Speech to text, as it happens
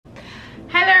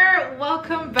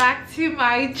welcome back to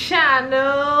my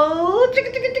channel.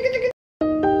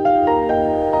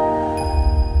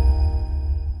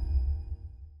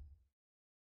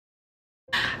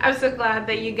 I'm so glad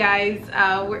that you guys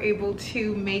were able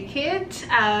to make it.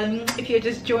 If you're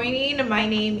just joining, my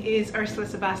name is Ursula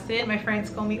Sebastine. My friends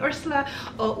call me Ursula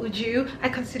or Uju. I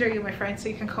consider you my friend, so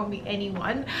you can call me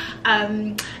anyone.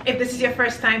 If this is your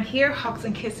first time here, hugs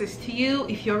and kisses to you.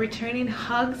 If you're returning,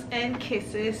 hugs and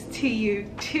kisses to you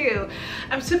too.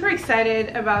 I'm super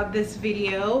excited about this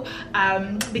video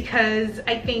because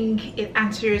I think it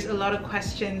answers a lot of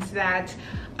questions that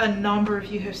a number of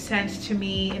you have sent to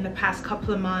me in the past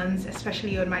couple of months,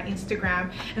 especially on my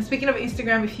Instagram. And speaking of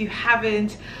Instagram, if you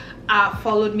haven't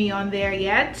followed me on there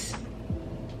yet,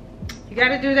 you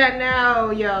gotta do that now,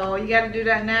 yo. You gotta do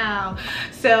that now.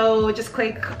 So just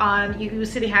click on, you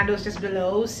see the handles just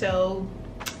below. So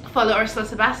follow Ursula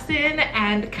Sebastine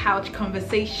and Couch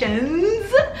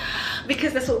Conversations,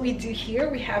 because that's what we do here.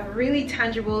 We have really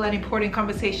tangible and important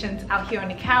conversations out here on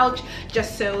the couch,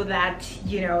 just so that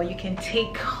you know you can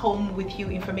take home with you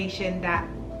information that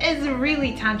is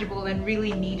really tangible and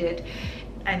really needed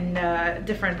and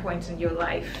different points in your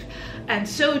life. And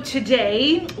so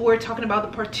today we're talking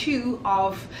about the part 2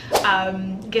 of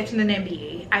getting an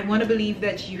MBA. I want to believe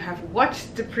that you have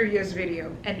watched the previous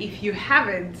video, and if you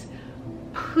haven't,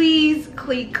 please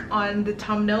click on the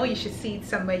thumbnail. You should see it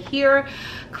somewhere here.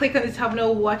 Click on the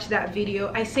thumbnail, watch that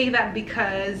video. I say that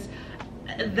because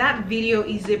that video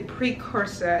is a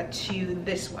precursor to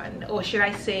this one, or should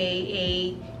I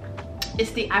say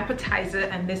it's the appetizer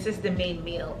and this is the main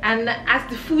meal. And as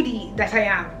the foodie that I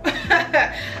am,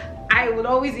 I would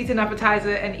always eat an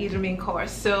appetizer and eat a main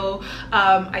course. So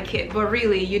I kid, but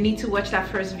really you need to watch that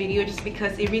first video just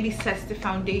because it really sets the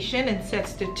foundation and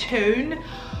sets the tone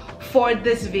for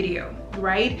this video,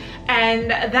 right? And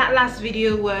that last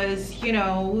video was, you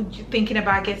know, thinking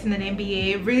about getting an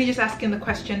MBA, really just asking the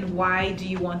question, why do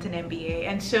you want an MBA?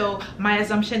 And so my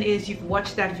assumption is you've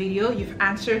watched that video, you've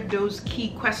answered those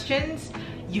key questions,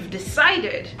 you've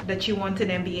decided that you want an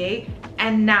MBA,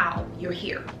 and now you're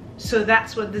here. So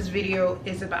that's what this video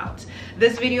is about.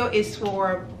 This video is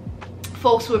for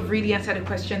folks who have really answered the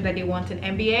question that they want an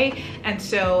MBA, and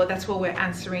so that's what we're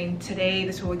answering today.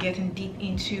 This is what we're getting deep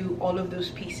into, all of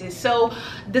those pieces. So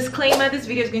disclaimer, this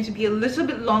video is going to be a little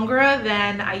bit longer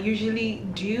than I usually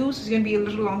do, so it's going to be a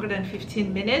little longer than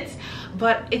 15 minutes,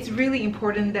 but it's really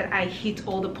important that I hit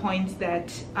all the points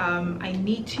that I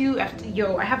need to.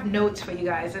 I have notes for you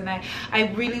guys, and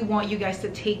I really want you guys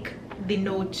to take the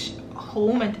note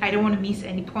home, and I don't want to miss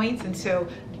any points, and so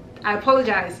I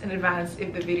apologize in advance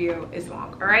if the video is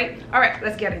long. All right,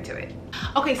 let's get into it.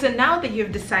 Okay, so now that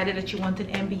you've decided that you want an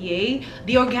MBA,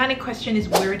 the organic question is,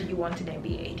 where do you want an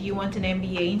MBA? Do you want an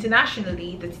MBA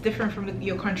internationally that's different from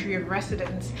your country of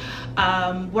residence?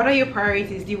 What are your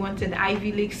priorities? Do you want an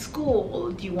Ivy League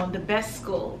school? Do you want the best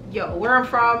school? Yo, where I'm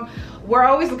from, we're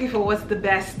always looking for what's the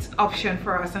best option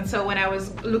for us. And so when I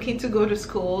was looking to go to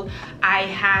school, I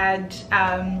had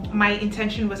my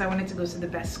intention was I wanted to go to the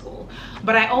best school,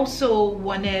 but I also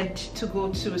wanted to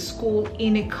go to a school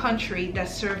in a country that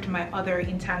served my other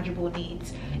intangible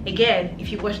needs. Again,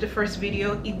 if you watch the first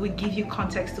video, it would give you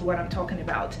context to what I'm talking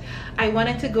about. I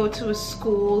wanted to go to a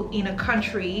school in a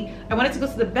country, I wanted to go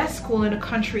to the best school in a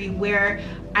country where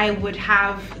I would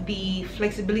have the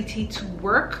flexibility to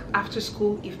work after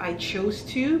school if I chose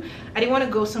to. I didn't want to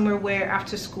go somewhere where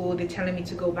after school they're telling me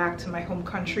to go back to my home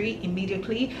country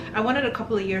immediately. I wanted a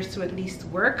couple of years to at least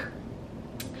work.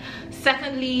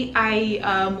 Secondly, I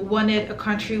wanted a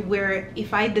country where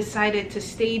if I decided to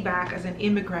stay back as an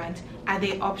immigrant, are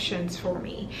there options for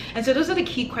me? And so those are the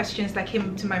key questions that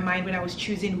came to my mind when I was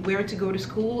choosing where to go to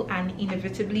school and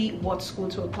inevitably what school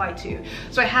to apply to.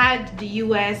 So I had the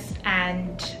US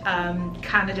and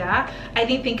Canada. I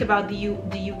didn't think about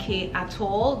the UK at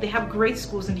all. They have great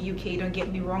schools in the UK, don't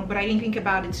get me wrong, but I didn't think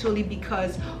about it solely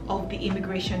because of the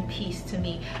immigration piece to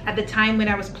me. At the time when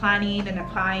I was planning and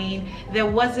applying, there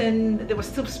was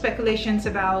still speculations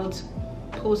about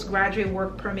postgraduate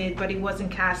work permit, but it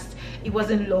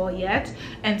wasn't law yet,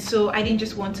 and so I didn't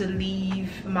just want to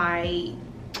leave my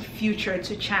future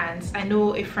to chance. I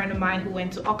know a friend of mine who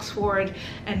went to Oxford,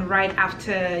 and right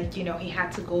after, you know, he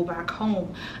had to go back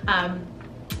home.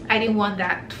 I didn't want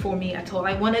that for me at all.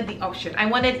 I wanted the option. I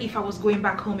wanted, if I was going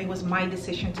back home, it was my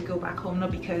decision to go back home,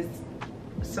 not because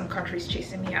some countries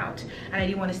chasing me out, and I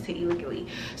didn't want to stay illegally.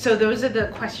 So those are the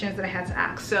questions that I had to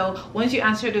ask. So once you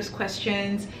answer those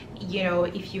questions, you know,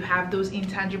 if you have those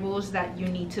intangibles that you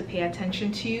need to pay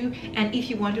attention to, and if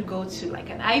you want to go to like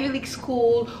an Ivy League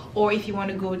school, or if you want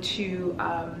to go to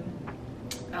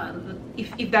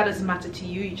if that doesn't matter to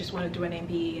you, you just want to do an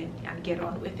MBA and get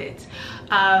on with it.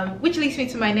 Which leads me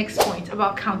to my next point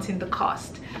about counting the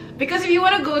cost. Because if you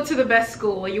want to go to the best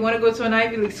school, or you want to go to an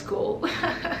Ivy League school,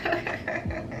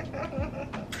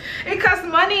 it costs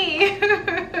money.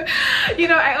 You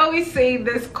know, I always say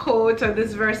this quote or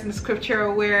this verse in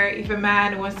scripture where if a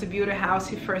man wants to build a house,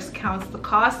 he first counts the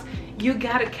cost. You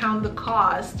gotta count the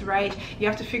cost, right? You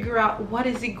have to figure out, what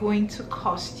is it going to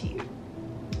cost you?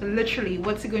 Literally,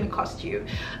 what's it going to cost you?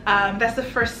 That's the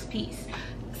first piece.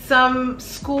 Some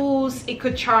schools, it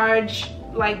could charge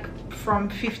like from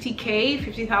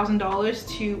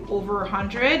 $50,000 to over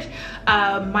 100.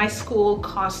 My school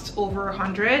costs over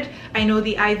 100. I know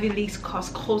the Ivy Leagues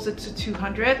cost closer to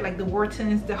 200, like the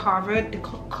Whartons, the Harvard, they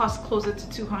cost closer to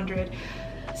 200.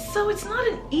 So it's not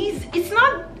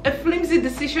a flimsy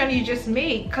decision you just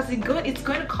make, because it's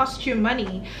going to cost you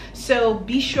money. So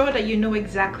be sure that you know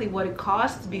exactly what it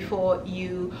costs before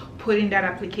you put in that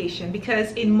application,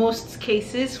 because in most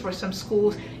cases for some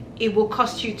schools it will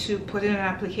cost you to put in an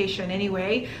application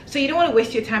anyway. So you don't want to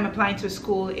waste your time applying to a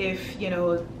school if, you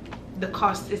know, the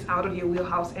cost is out of your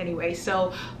wheelhouse anyway.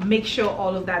 So make sure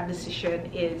all of that decision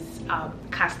is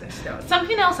cast in stone.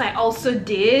 Something else I also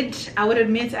did, I would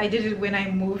admit I did it when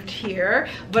I moved here,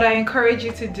 but I encourage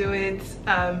you to do it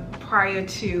prior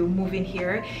to moving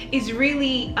here, is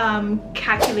really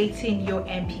calculating your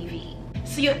NPV.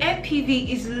 So your NPV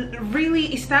is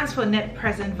really, it stands for net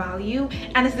present value,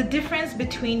 and it's the difference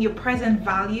between your present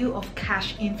value of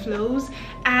cash inflows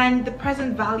and the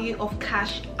present value of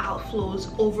cash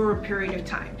outflows over a period of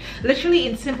time. Literally,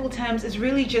 in simple terms, it's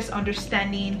really just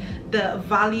understanding the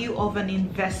value of an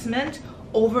investment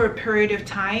over a period of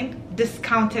time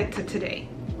discounted to today,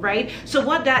 right? So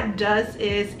what that does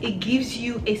is it gives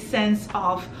you a sense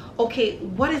of, okay,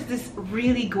 what is this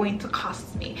really going to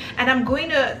cost me? And I'm going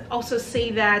to also say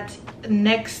that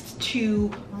next to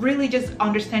really just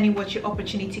understanding what your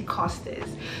opportunity cost is.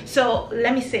 So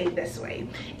let me say it this way.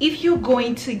 If you're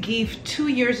going to give 2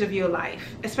 years of your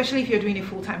life, especially if you're doing a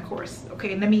full-time course,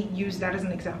 okay, let me use that as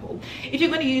an example. If you're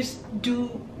going to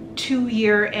do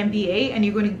 2-year MBA and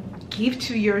you're going to give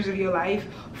 2 years of your life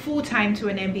full-time to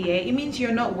an MBA, it means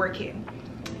you're not working.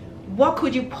 What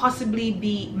could you possibly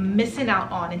be missing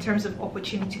out on in terms of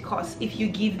opportunity cost if you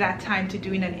give that time to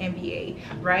doing an MBA,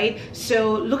 right?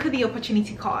 So look at the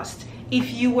opportunity cost.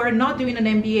 If you were not doing an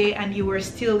MBA and you were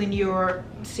still in your,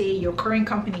 say, your current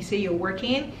company, say you're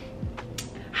working,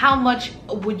 how much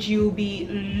would you be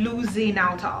losing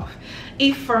out of?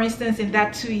 If, for instance, in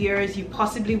that 2 years, you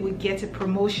possibly would get a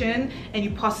promotion and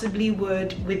you possibly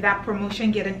would, with that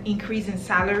promotion, get an increase in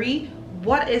salary,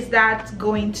 what is that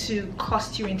going to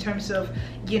cost you in terms of,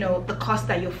 you know, the cost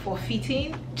that you're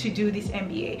forfeiting to do this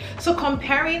MBA? So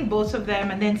comparing both of them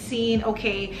and then seeing,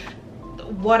 okay,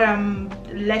 what I'm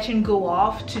letting go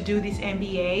of to do this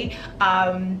MBA,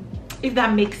 if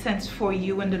that makes sense for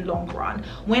you in the long run.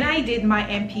 When I did my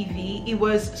MPV, it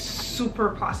was super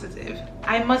positive.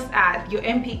 I must add, your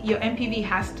MPV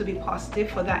has to be positive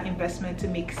for that investment to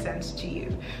make sense to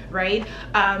you, right?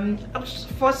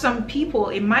 For some people,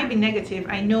 it might be negative.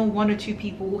 I know 1 or 2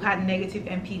 people who had negative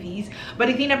MPVs, but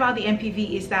the thing about the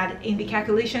MPV is that in the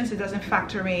calculations, it doesn't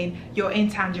factor in your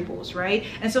intangibles, right?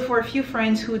 And so for a few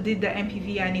friends who did the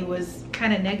MPV and it was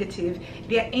kind of negative,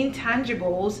 their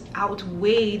intangibles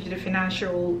outweighed the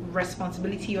financial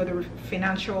responsibility or the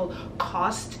financial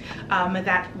cost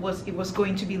that it was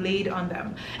going to be laid on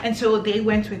them. And so they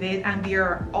went with it and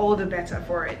they're all the better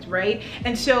for it, right?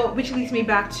 And so, which leads me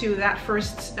back to that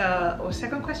first or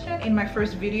second question in my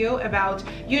first video about,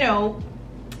 you know,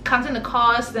 counting the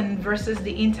cost and versus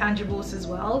the intangibles as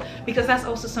well, because that's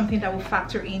also something that will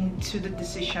factor into the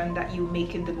decision that you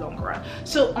make in the long run.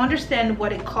 So understand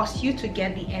what it costs you to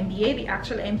get the MBA, the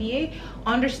actual MBA,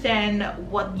 understand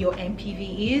what your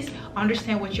MPV is,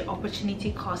 understand what your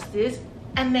opportunity cost is,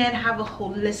 and then have a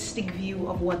holistic view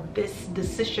of what this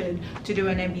decision to do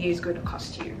an MBA is going to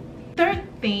cost you. Third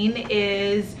thing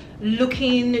is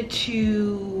looking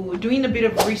to doing a bit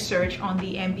of research on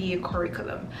the MBA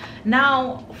curriculum.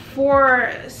 Now,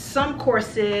 for some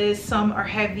courses, some are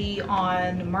heavy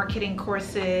on marketing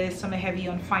courses, some are heavy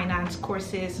on finance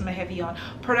courses, some are heavy on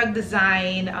product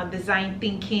design, design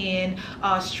thinking,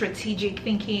 strategic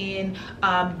thinking,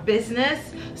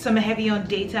 business, some are heavy on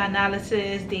data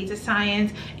analysis, data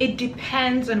science. It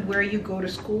depends on where you go to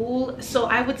school. So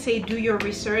I would say do your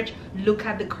research, look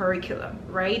at the curriculum,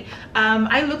 right?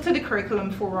 I looked at the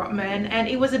curriculum for Rotman and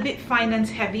it was a bit finance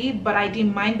heavy, but I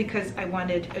didn't mind because I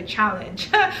wanted a challenge.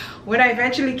 When I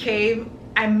eventually came,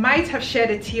 I might have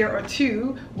shed a tear or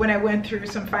two when I went through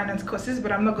some finance courses,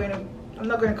 but I'm not going to I'm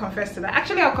not going to confess to that.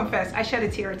 Actually, I'll confess, I shed a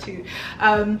tear or two,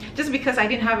 just because I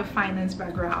didn't have a finance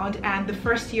background, and the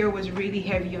first year was really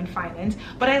heavy on finance,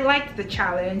 but I liked the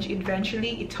challenge.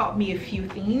 Eventually it taught me a few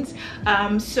things.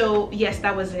 So yes,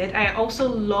 that was it. I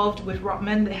also loved with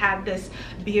Rotman, they had this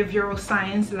behavioral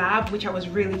science lab, which I was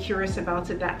really curious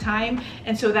about at that time,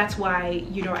 and so that's why,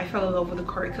 you know, I fell in love with the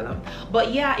curriculum.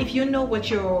 But yeah, if you know what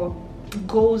your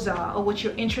goals are or what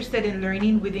you're interested in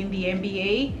learning within the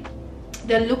MBA,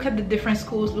 then look at the different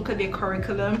schools, look at their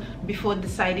curriculum before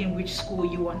deciding which school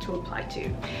you want to apply to.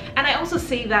 And I also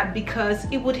say that because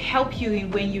it would help you in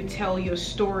when you tell your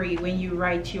story, when you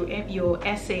write your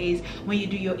essays, when you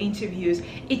do your interviews.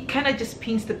 It kind of just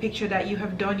paints the picture that you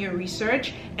have done your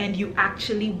research and you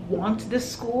actually want the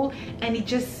school, and it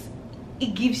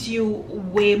gives you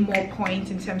way more points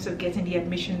in terms of getting the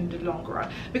admission in the long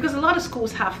run, because a lot of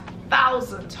schools have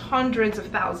thousands, hundreds of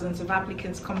thousands of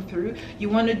applicants come through. You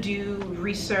want to do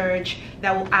research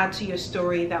that will add to your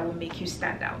story, that will make you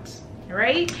stand out. All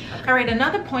right.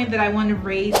 Another point that I want to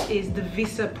raise is the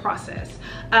visa process.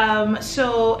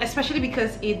 So especially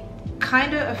because it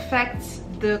kind of affects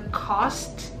the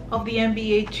cost of the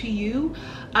MBA to you.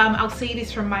 I'll say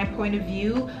this from my point of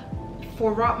view.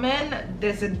 For Rotman,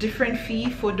 there's a different fee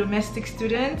for domestic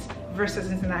students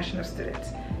versus international students.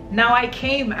 Now I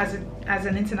came as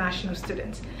an international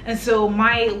student, and so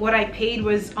what I paid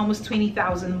was almost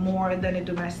 20,000 more than a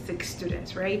domestic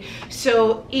student, right?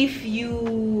 So if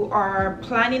you are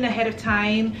planning ahead of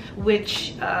time,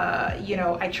 which you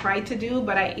know, I tried to do,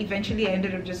 but I eventually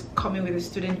ended up just coming with a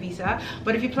student visa.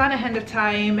 But if you plan ahead of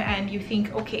time and you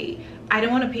think, okay, I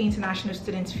don't want to pay international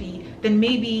students fee, then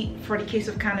maybe for the case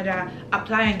of Canada,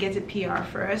 apply and get a PR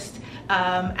first,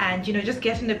 and you know, just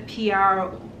getting a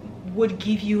PR would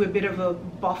give you a bit of a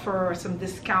buffer or some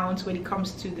discounts when it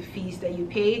comes to the fees that you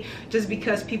pay, just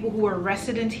because people who are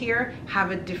resident here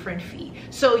have a different fee.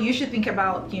 So you should think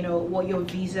about, you know, what your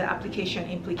visa application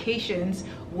implications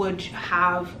would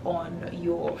have on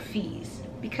your fees,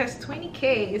 because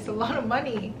 20K is a lot of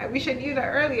money. I wish I knew that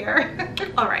earlier.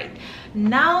 All right,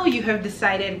 now you have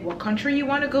decided what country you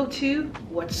want to go to,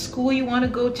 what school you want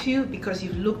to go to, because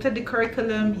you've looked at the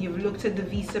curriculum, you've looked at the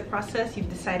visa process, you've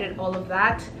decided all of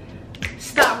that.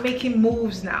 Stop making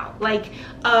moves now. Like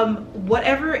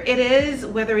whatever it is,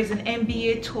 whether it's an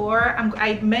MBA tour,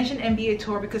 I mentioned MBA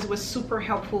tour because it was super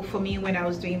helpful for me when I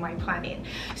was doing my planning.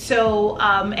 So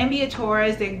MBA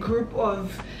tours, they're a group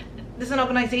of, there's an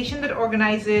organization that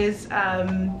organizes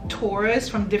tours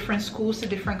from different schools to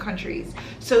different countries.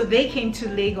 So they came to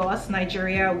Lagos,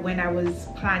 Nigeria, when I was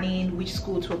planning which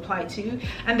school to apply to,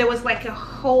 and there was like a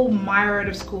whole myriad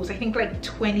of schools. I think like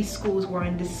 20 schools were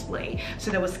on display. So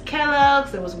there was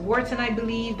Kellogg's, there was Wharton, I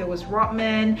believe, there was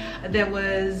Rotman, there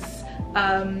was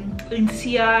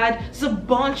INSEAD. It's a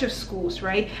bunch of schools,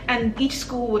 right? And each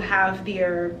school would have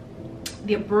their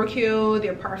brochure,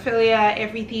 their paraphernalia,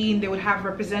 everything. They would have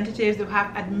representatives, they would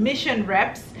have admission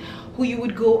reps who you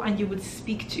would go and you would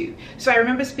speak to. So I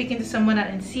remember speaking to someone at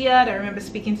INSEAD, I remember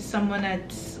speaking to someone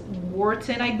at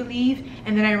Wharton, I believe,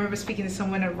 and then I remember speaking to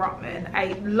someone at Rotman.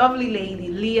 Lovely lady,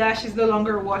 Leah, she's no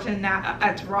longer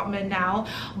at Rotman now,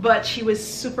 but she was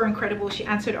super incredible. She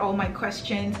answered all my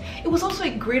questions. It was also a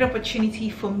great opportunity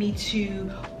for me to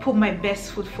put my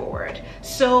best foot forward.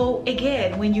 So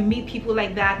again, when you meet people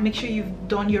like that, make sure you've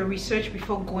done your research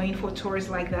before going for tours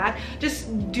like that.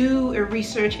 Just do a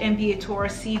research MBA tour,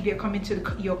 see if they're coming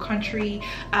to your country,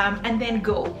 and then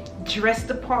go. Dress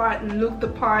the part, look the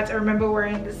part. I remember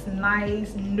wearing this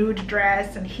nice nude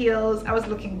dress and heels. I was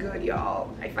looking good, y'all,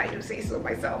 if I do say so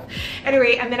myself.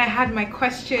 Anyway, and then I had my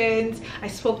questions. I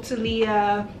spoke to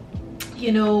Leah.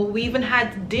 You know, we even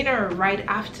had dinner right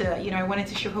after. You know, I wanted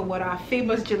to show her what our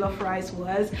famous jollof rice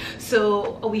was.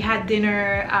 So we had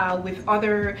dinner with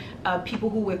other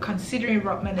people who were considering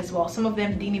Rotman as well. Some of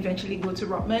them didn't eventually go to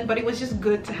Rotman, but it was just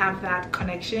good to have that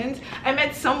connections. I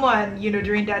met someone, you know,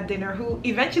 during that dinner who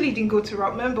eventually didn't go to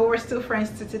Rotman, but we're still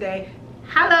friends to today.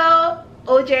 Hello,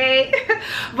 OJ.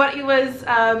 But it was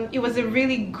a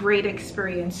really great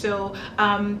experience. So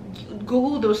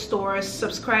Google those stores,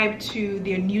 subscribe to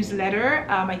their newsletter.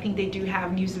 I think they do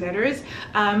have newsletters,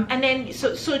 and then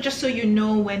so just so you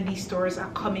know when these stores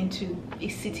are coming to a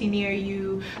city near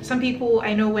you. Some people,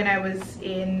 I know when I was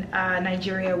in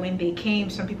Nigeria, when they came,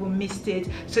 some people missed it,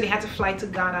 so they had to fly to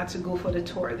Ghana to go for the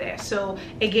tour there. So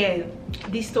again,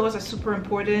 these stores are super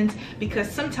important, because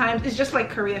sometimes it's just like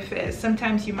career fairs.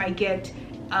 Sometimes you might get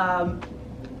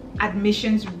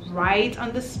admissions right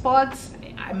on the spot.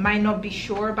 I might not be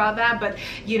sure about that, but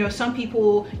you know, some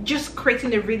people just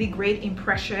creating a really great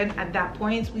impression at that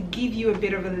point will give you a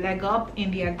bit of a leg up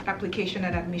in the application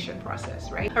and admission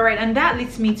process, right? All right, and that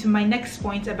leads me to my next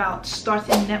point about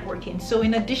starting networking. So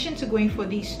in addition to going for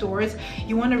these stores,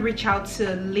 you want to reach out to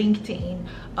LinkedIn,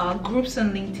 groups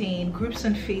on LinkedIn, groups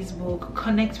on Facebook,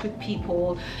 connect with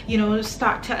people, you know,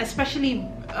 start to, especially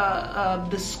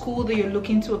the school that you're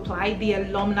looking to apply, the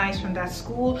alumni from that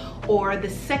school or the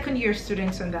second year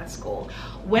students from that school.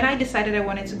 When I decided I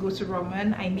wanted to go to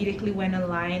Roman, I immediately went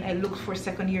online, I looked for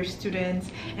second year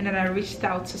students, and then I reached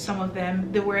out to some of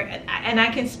them. They were, and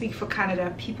I can speak for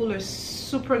Canada, people are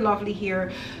super lovely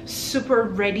here, super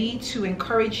ready to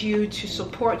encourage you, to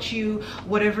support you,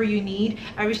 whatever you need.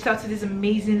 I reached out to this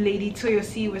amazing lady,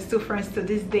 Toyosi, we're still friends to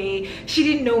this day. She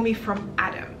didn't know me from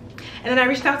Adam. And then I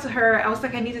reached out to her. I was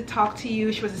like, I need to talk to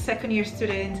you. She was a second year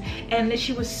student, and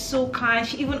she was so kind.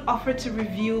 She even offered to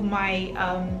review my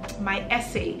my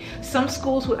essay. Some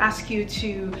schools would ask you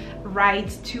to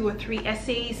write 2 or 3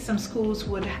 essays. Some schools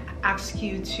would ask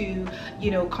you to,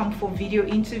 you know, come for video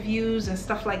interviews and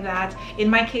stuff like that. In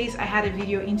my case, I had a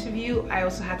video interview. I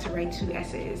also had to write 2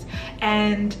 essays,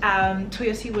 and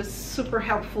Toyosi was super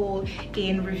helpful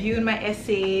in reviewing my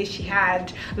essay. She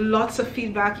had lots of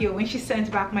feedback. You know, when she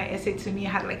sent back my essay to me, I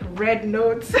had like red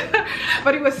notes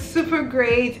but it was super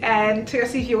great. And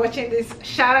Toyosi, if you're watching this,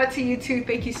 shout out to you too,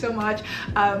 thank you so much.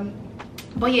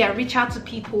 But yeah, reach out to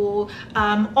people.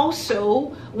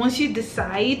 Also, once you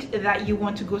decide that you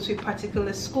want to go to a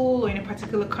particular school or in a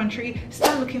particular country,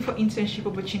 start looking for internship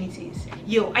opportunities.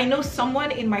 Yo, I know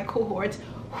someone in my cohort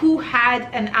who had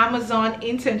an Amazon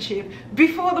internship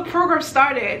before the program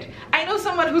started. I know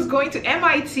someone who's going to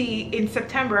MIT in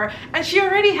September and she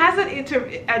already has an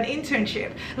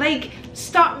internship. Like,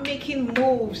 start making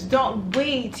moves. Don't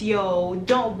wait, yo,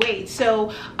 don't wait.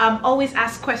 So always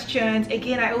ask questions.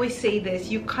 Again, I always say this,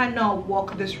 you cannot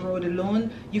walk this road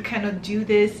alone. You cannot do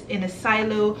this in a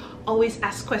silo. Always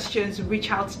ask questions,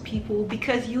 reach out to people,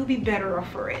 because you'll be better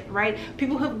off for it, right?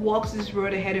 People have walked this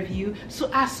road ahead of you,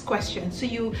 so ask questions so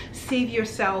you save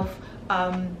yourself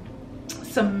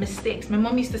some mistakes. My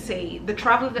mom used to say, the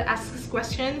traveler that asks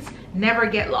questions never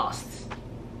get lost.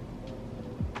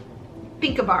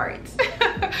 Think about it.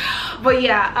 But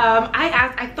yeah,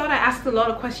 I thought I asked a lot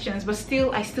of questions, but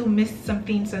I still missed some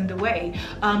things on the way.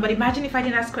 But imagine if I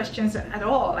didn't ask questions at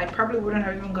all, I probably wouldn't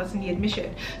have even gotten the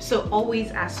admission. So always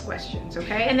ask questions,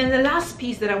 okay? And then the last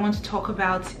piece that I want to talk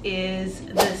about is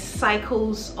the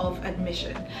cycles of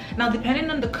admission. Now,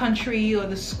 depending on the country or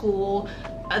the school,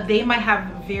 they might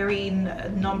have varying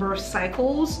number of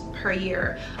cycles per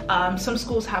year. Some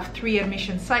schools have 3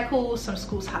 admission cycles, some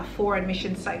schools have 4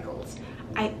 admission cycles.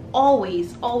 I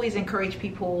always encourage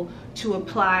people to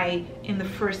apply in the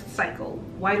first cycle.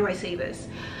 Why do I say this?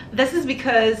 This is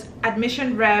because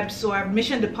admission reps or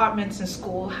admission departments in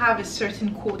school have a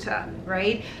certain quota,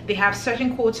 right? They have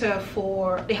certain quota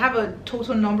they have a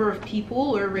total number of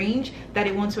people or range that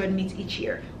they want to admit each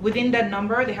year. Within that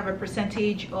number, they have a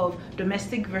percentage of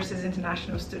domestic versus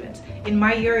international students. In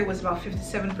my year, it was about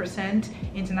 57%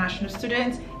 international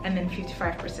students and then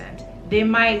 55%. They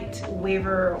might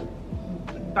waver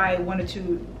by 1 or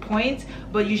 2 points,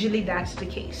 but usually that's the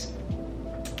case.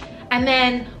 And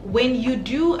then when you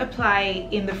do apply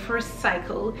in the first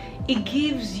cycle, it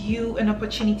gives you an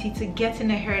opportunity to get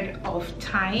in ahead of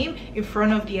time in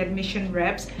front of the admission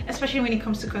reps, especially when it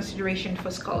comes to consideration for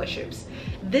scholarships.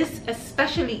 This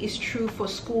especially is true for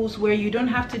schools where you don't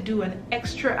have to do an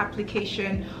extra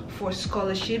application for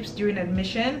scholarships during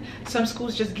admission. Some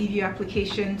schools just give you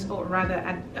applications, or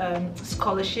rather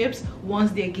scholarships,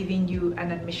 once they're giving you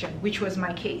an admission, which was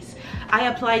my case. I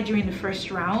applied during the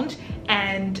first round,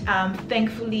 and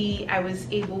thankfully I was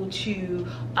able to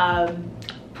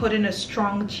put in a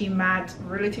strong GMAT,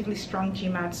 relatively strong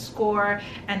GMAT score,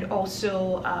 and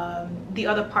also the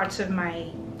other parts of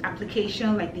my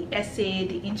application, like the essay,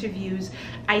 the interviews.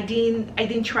 I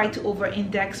didn't try to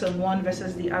over-index on one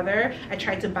versus the other. I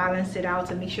tried to balance it out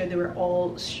and make sure they were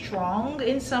all strong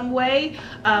in some way.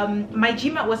 My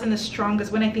GMAT wasn't as strong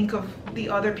as when I think of the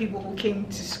other people who came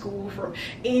to school from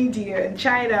India and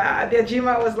China. Their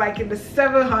GMAT was like in the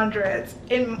 700s.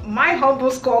 In my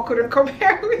humble score, couldn't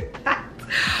compare with that.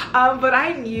 But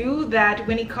I knew that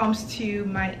when it comes to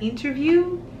my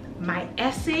interview, my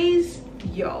essays,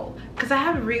 yo, because I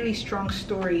have really strong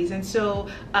stories, and so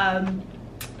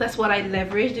That's what I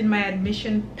leveraged in my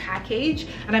admission package,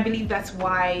 and I believe that's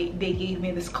why they gave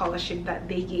me the scholarship that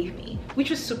they gave me,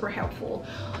 which was super helpful.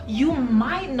 You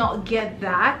might not get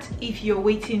that if you're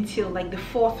waiting till like the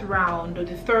 4th round or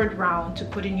the 3rd round to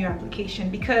put in your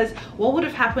application, because what would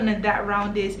have happened at that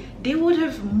round is they would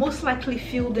have most likely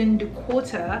filled in the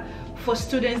quota for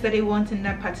students that they want in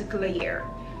that particular year.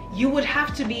 You would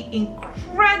have to be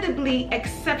incredibly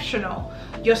exceptional.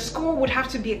 Your score would have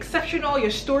to be exceptional,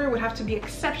 your story would have to be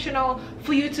exceptional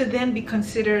for you to then be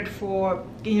considered for,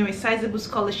 you know, a sizable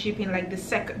scholarship in like the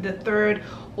 3rd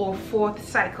or 4th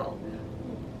cycle.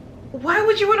 Why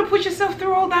would you want to put yourself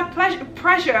through all that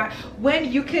pressure when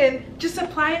you can just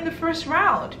apply in the 1st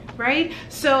round, right?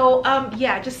 So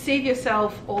yeah, just save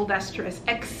yourself all that stress,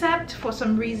 except for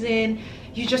some reason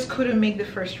you just couldn't make the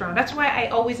 1st round. That's why I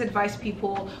always advise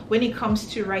people when it comes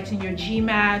to writing your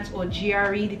GMAT or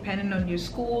GRE, depending on your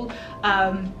school,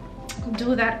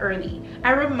 do that early.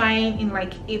 I wrote mine in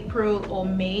like April or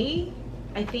May,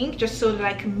 I think, just so that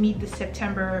I can meet the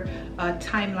September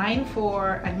timeline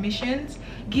for admissions.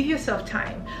 Give yourself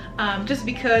time, just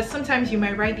because sometimes you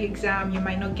might write the exam, you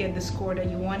might not get the score that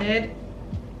you wanted,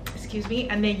 excuse me,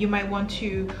 and then you might want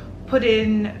to put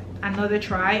in another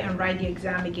try and write the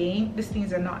exam again. These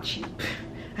things are not cheap.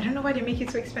 I don't know why they make it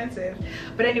so expensive,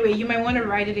 but anyway, you might want to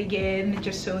write it again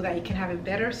just so that you can have a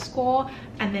better score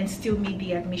and then still meet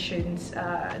the admissions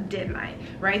deadline,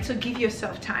 right? So give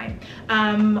yourself time.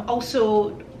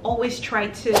 Also, always try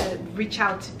to reach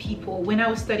out to people. When I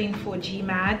was studying for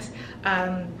GMAT,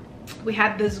 we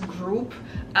had this group.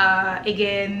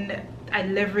 Again, I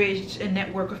leveraged a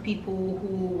network of people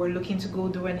who were looking to go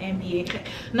do an MBA.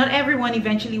 Not everyone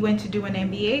eventually went to do an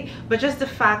MBA, but just the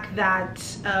fact that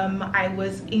I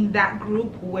was in that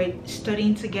group, we were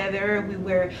studying together.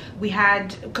 We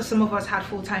had, because some of us had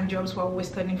full-time jobs while we were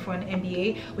studying for an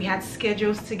MBA, we had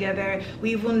schedules together.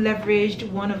 We even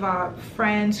leveraged one of our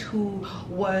friends who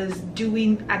was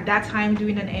doing, at that time,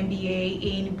 doing an MBA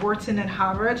in Wharton and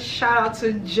Harvard. Shout out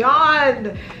to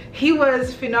John. He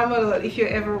was phenomenal. If you're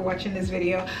ever watching this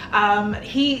video,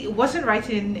 he wasn't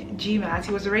writing GMAT,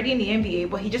 he was already in the MBA,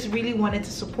 but he just really wanted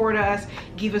to support us,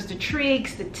 give us the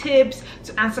tricks, the tips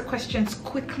to answer questions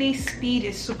quickly. Speed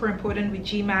is super important with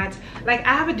GMAT. Like,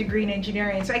 I have a degree in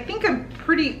engineering, so I think I'm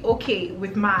pretty okay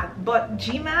with math, but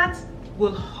GMAT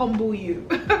will humble you.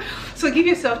 So give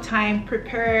yourself time,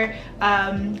 prepare,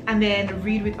 and then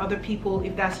read with other people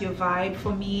if that's your vibe.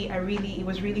 For me, it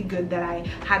was really good that I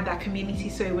had that community,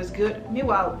 so it was good.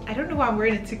 Meanwhile, I don't know why I'm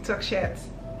wearing a TikTok shirt.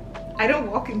 I don't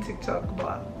walk in TikTok,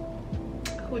 but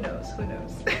who knows, who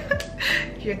knows.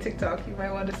 If you're on TikTok, you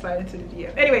might want to slide into the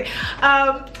DM. Anyway,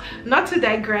 not to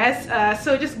digress,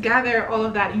 so just gather all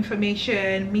of that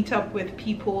information, meet up with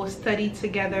people, study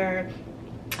together,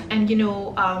 and you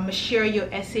know, share your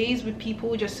essays with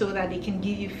people just so that they can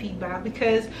give you feedback,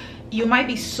 because you might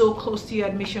be so close to your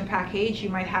admission package, you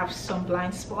might have some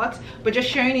blind spots, but just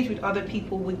sharing it with other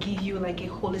people will give you like a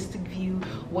holistic view,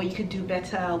 what you could do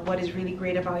better, what is really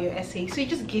great about your essay. So it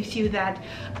just gives you that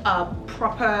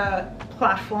proper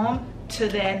platform to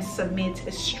then submit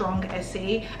a strong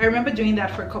essay. I remember doing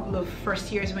that for a couple of first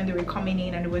years when they were coming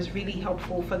in, and it was really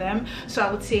helpful for them. So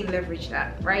I would say leverage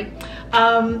that, right?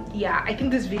 Yeah, I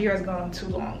think this video has gone on too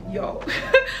long, yo.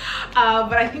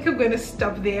 But I think I'm going to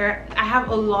stop there. I have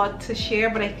a lot to share,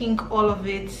 but I think all of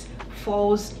it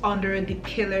falls under the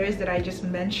pillars that I just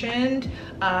mentioned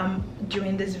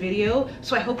during this video.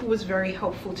 So I hope it was very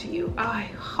helpful to you. I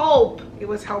hope it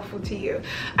was helpful to you.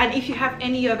 And if you have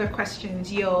any other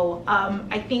questions, yo,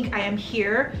 I think I am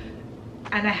here,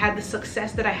 and I had the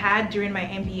success that I had during my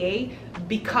MBA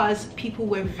because people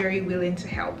were very willing to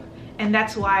help. And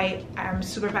that's why I'm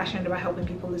super passionate about helping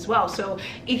people as well. So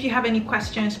if you have any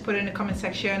questions, put it in the comment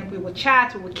section. We will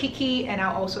chat, we will kiki, and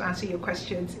I'll also answer your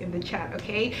questions in the chat,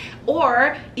 okay?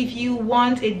 Or if you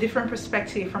want a different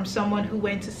perspective from someone who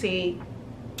went to, say,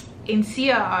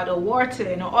 INSEAD or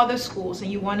Wharton or other schools,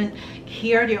 and you want to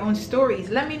hear their own stories,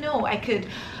 let me know. I could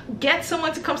get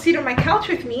someone to come sit on my couch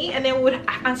with me, and then would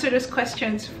answer those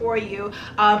questions for you.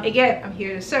 Again, I'm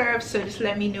here to serve, so just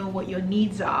let me know what your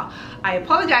needs are. I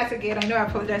apologize again. I know I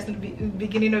apologized in the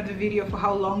beginning of the video for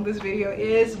how long this video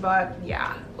is, but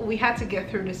yeah, we had to get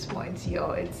through this point,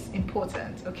 yo. It's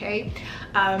important, okay?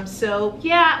 So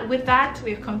yeah, with that,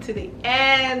 we've come to the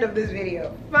end of this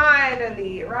video.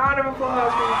 Finally, round of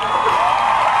applause.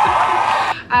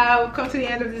 We've come to the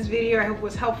end of this video. I hope it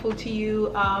was helpful to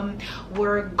you.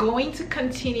 We're going to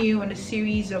continue on a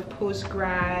series of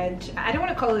post-grad. I don't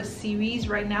want to call it a series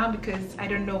right now because I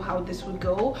don't know how this would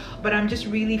go, but I'm just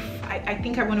really, I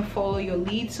think I want to follow your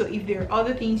lead. So if there are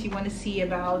other things you want to see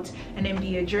about an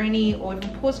MBA journey or even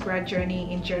post-grad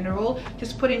journey in general,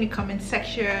 just put in the comment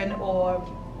section, or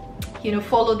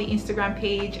follow the Instagram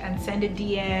page and send a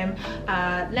DM.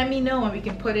 Let me know and we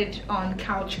can put it on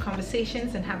Couch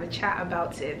Conversations and have a chat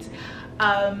about it.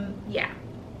 Yeah,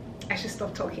 I should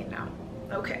stop talking now.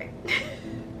 Okay.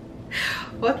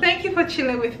 Well, thank you for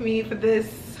chilling with me for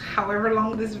this, however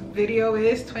long this video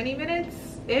is, 20 minutes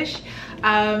ish.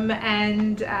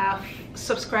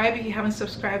 Subscribe if you haven't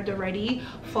subscribed already.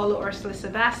 Follow Ursula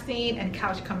Sebastine and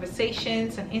Couch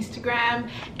Conversations on Instagram,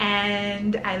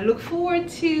 and I look forward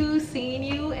to seeing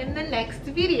you in the next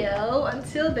video.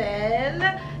 Until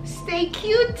then, stay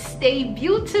cute, stay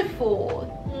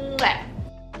beautiful. Mwah.